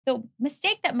The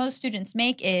mistake that most students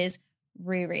make is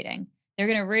rereading. They're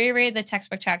going to reread the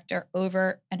textbook chapter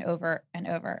over and over and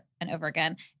over and over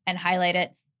again and highlight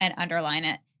it and underline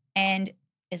it. And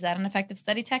is that an effective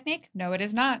study technique? No, it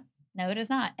is not. No, it is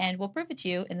not. And we'll prove it to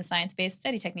you in the science-based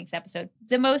study techniques episode.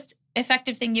 The most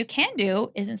effective thing you can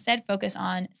do is instead focus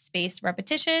on spaced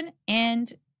repetition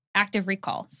and active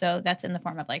recall. So that's in the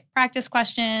form of like practice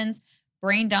questions,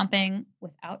 brain dumping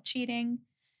without cheating.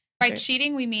 By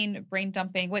cheating, we mean brain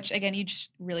dumping, which again, you just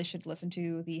really should listen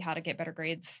to the How to Get Better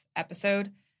Grades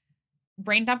episode.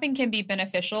 Brain dumping can be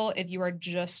beneficial if you are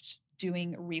just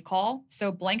doing recall.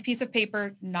 So blank piece of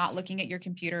paper, not looking at your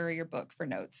computer or your book for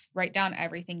notes. Write down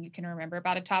everything you can remember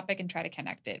about a topic and try to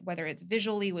connect it, whether it's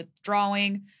visually with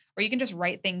drawing, or you can just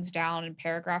write things down in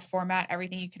paragraph format,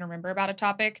 everything you can remember about a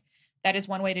topic. That is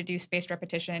one way to do spaced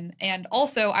repetition. And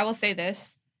also, I will say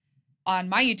this, on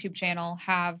my YouTube channel,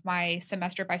 have my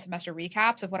semester by semester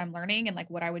recaps of what I'm learning and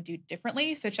like what I would do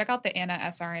differently. So check out the Anna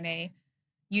SRNA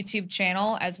YouTube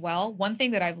channel as well. One thing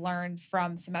that I've learned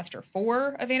from semester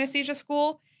 4 of anesthesia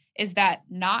school is that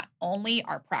not only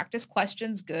are practice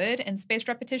questions good in spaced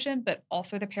repetition, but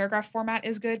also the paragraph format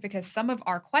is good because some of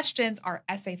our questions are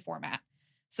essay format.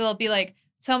 So they'll be like,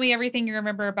 tell me everything you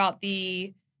remember about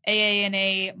the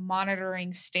AANA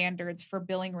monitoring standards for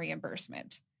billing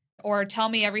reimbursement. Or tell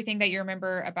me everything that you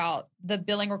remember about the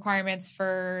billing requirements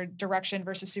for direction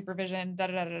versus supervision, da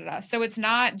da da da da. So it's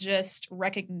not just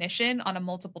recognition on a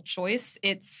multiple choice,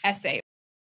 it's essay